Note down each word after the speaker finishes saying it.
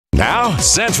Now,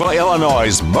 Central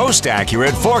Illinois' most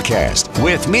accurate forecast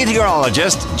with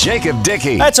meteorologist Jacob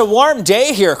Dickey. It's a warm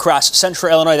day here across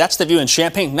Central Illinois. That's the view in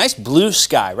Champaign. Nice blue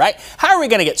sky, right? How are we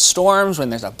going to get storms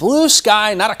when there's a blue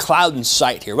sky, not a cloud in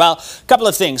sight here? Well, a couple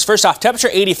of things. First off, temperature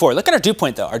 84. Look at our dew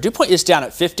point, though. Our dew point is down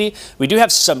at 50. We do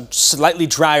have some slightly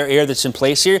drier air that's in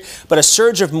place here, but a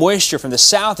surge of moisture from the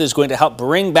south is going to help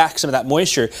bring back some of that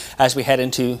moisture as we head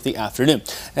into the afternoon.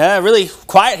 Really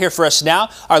quiet here for us now.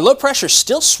 Our low pressure is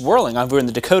still swirling over in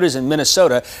the Dakotas and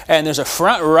Minnesota, and there's a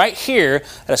front right here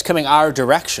that is coming our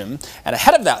direction. And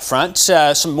ahead of that front,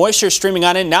 some moisture streaming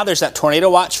on in. Now there's that tornado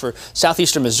watch for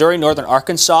southeastern Missouri, northern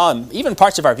Arkansas, and even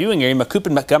parts of our viewing area,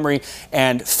 Macoupin, Montgomery,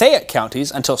 and Fayette counties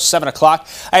until 7 o'clock.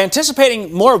 I'm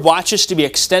anticipating more watches to be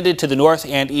extended to the north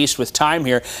and east with time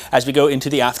here as we go into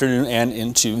the afternoon and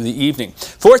into the evening.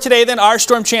 For today, then, our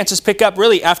storm chances pick up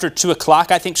really after 2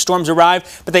 o'clock. I think storms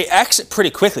arrive, but they exit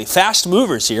pretty quickly. Fast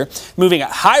movers here, moving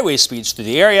at highway speeds through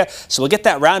the area, so we'll get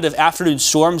that round of afternoon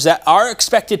storms that are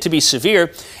expected to be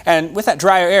severe, and with that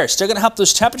drier air, still going to help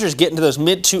those temperatures get into those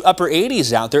mid to upper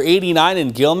 80s out there. 89 in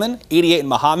Gilman, 88 in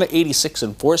Mahomet, 86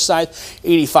 in Forsyth,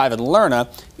 85 in Lerna,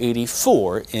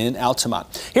 84 in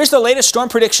Altamont. Here's the latest Storm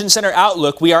Prediction Center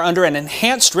outlook. We are under an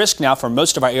enhanced risk now for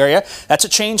most of our area. That's a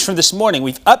change from this morning.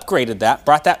 We've upgraded that,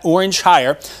 brought that orange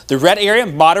higher. The red area,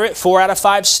 moderate, 4 out of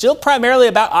 5, still primarily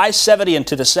about I-70 and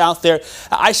to the south there.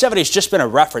 I-70 has just been a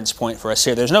reference point for us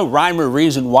here. There's no rhyme or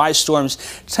reason why storms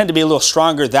tend to be a little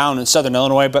stronger down in southern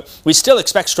Illinois, but we still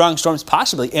expect strong storms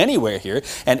possibly anywhere here,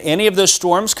 and any of those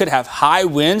storms could have high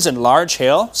winds and large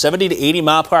hail, 70 to 80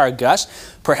 mile per hour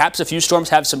gusts. Perhaps a few storms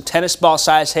have some tennis ball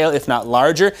size hail, if not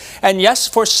larger. And yes,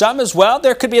 for some as well,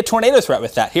 there could be a tornado threat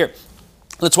with that here.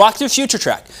 Let's walk through future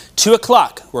track. 2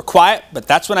 o'clock. We're quiet, but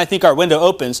that's when I think our window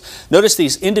opens. Notice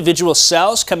these individual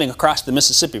cells coming across the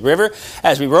Mississippi River.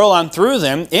 As we roll on through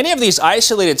them, any of these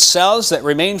isolated cells that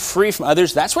remain free from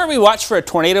others, that's where we watch for a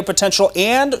tornado potential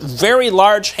and very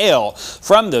large hail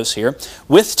from those here.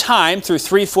 With time through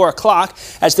 3, 4 o'clock,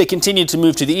 as they continue to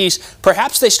move to the east,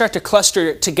 perhaps they start to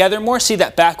cluster together more. See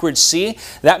that backward C?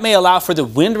 That may allow for the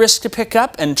wind risk to pick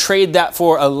up and trade that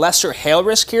for a lesser hail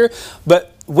risk here, but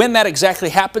when that exactly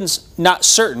happens, not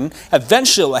certain.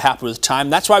 Eventually it will happen with time.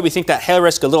 That's why we think that hail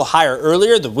risk a little higher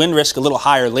earlier, the wind risk a little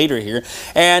higher later here.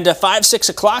 And 5, 6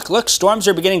 o'clock, look, storms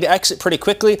are beginning to exit pretty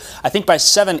quickly. I think by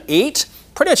 7, 8,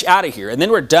 pretty much out of here, and then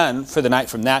we're done for the night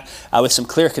from that with some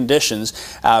clear conditions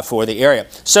for the area.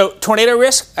 So tornado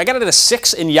risk, I got it at a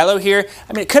 6 in yellow here.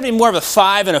 I mean, it could be more of a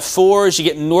 5 and a 4 as you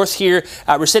get north here.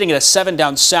 We're sitting at a 7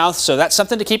 down south, so that's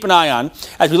something to keep an eye on.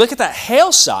 As we look at that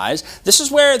hail size, this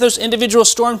is where those individual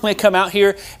storms may come out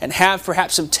here and have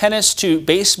perhaps some tennis to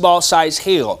baseball size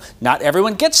hail. Not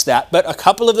everyone gets that, but a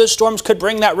couple of those storms could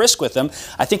bring that risk with them.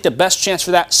 I think the best chance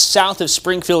for that south of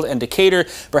Springfield and Decatur,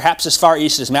 perhaps as far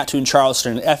east as Mattoon, Charleston,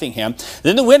 and Effingham.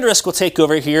 Then the wind risk will take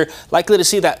over here, likely to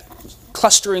see that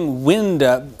clustering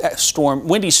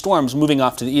windy storms moving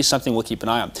off to the east, something we'll keep an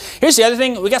eye on. Here's the other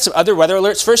thing. We got some other weather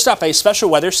alerts. First off, a special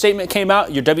weather statement came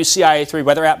out. Your WCIA 3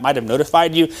 weather app might have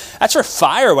notified you. That's for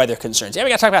fire weather concerns. Yeah, we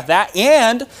got to talk about that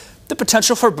and the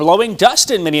potential for blowing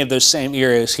dust in many of those same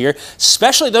areas here,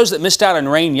 especially those that missed out on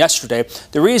rain yesterday.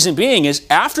 The reason being is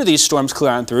after these storms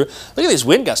clear on through, look at these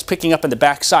wind gusts picking up in the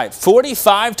backside,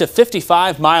 45 to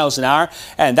 55 miles an hour,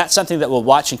 and that's something that we'll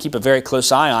watch and keep a very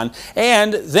close eye on.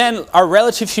 And then our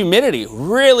relative humidity,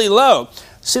 really low.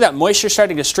 See that moisture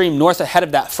starting to stream north ahead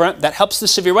of that front? That helps the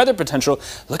severe weather potential.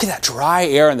 Look at that dry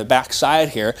air on the backside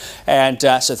here. And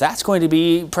so that's going to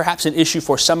be perhaps an issue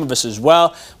for some of us as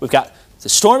well. We've got the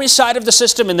stormy side of the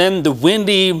system and then the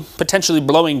windy, potentially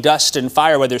blowing dust and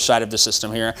fire weather side of the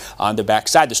system here on the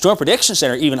backside. The Storm Prediction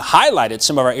Center even highlighted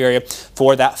some of our area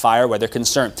for that fire weather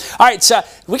concern. All right, so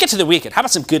we get to the weekend. How about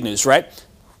some good news, right?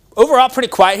 Overall, pretty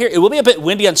quiet here. It will be a bit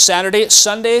windy on Saturday.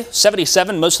 Sunday,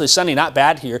 77, mostly sunny, not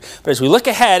bad here. But as we look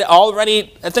ahead,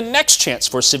 already at the next chance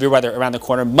for severe weather around the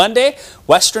corner. Monday,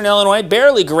 western Illinois,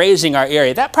 barely grazing our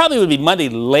area. That probably would be Monday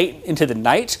late into the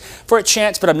night for a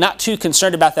chance, but I'm not too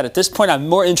concerned about that at this point. I'm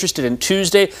more interested in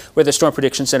Tuesday, where the Storm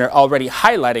Prediction Center already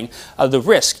highlighting the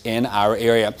risk in our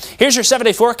area. Here's your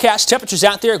 7-day forecast. Temperatures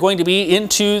out there are going to be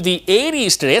into the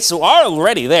 80s today. It's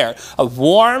already there. A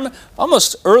warm,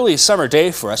 almost early summer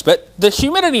day for us. But the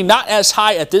humidity not as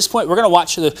high at this point. We're going to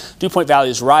watch the dew point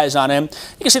values rise on in. You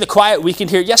can see the quiet weekend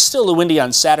here. Yes, still a little windy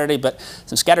on Saturday, but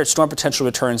some scattered storm potential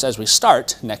returns as we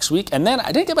start next week. And then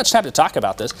I didn't get much time to talk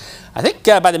about this. I think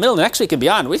by the middle of next week and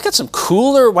beyond, we've got some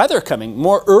cooler weather coming,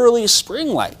 more early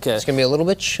spring-like. It's going to be a little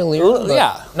bit chillier, but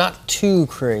yeah, not too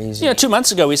crazy. You know, 2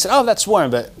 months ago we said, oh, that's warm,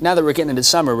 but now that we're getting into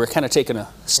summer, we're kind of taking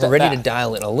a step back. We're ready to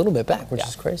dial it a little bit back, which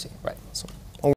is crazy. Right.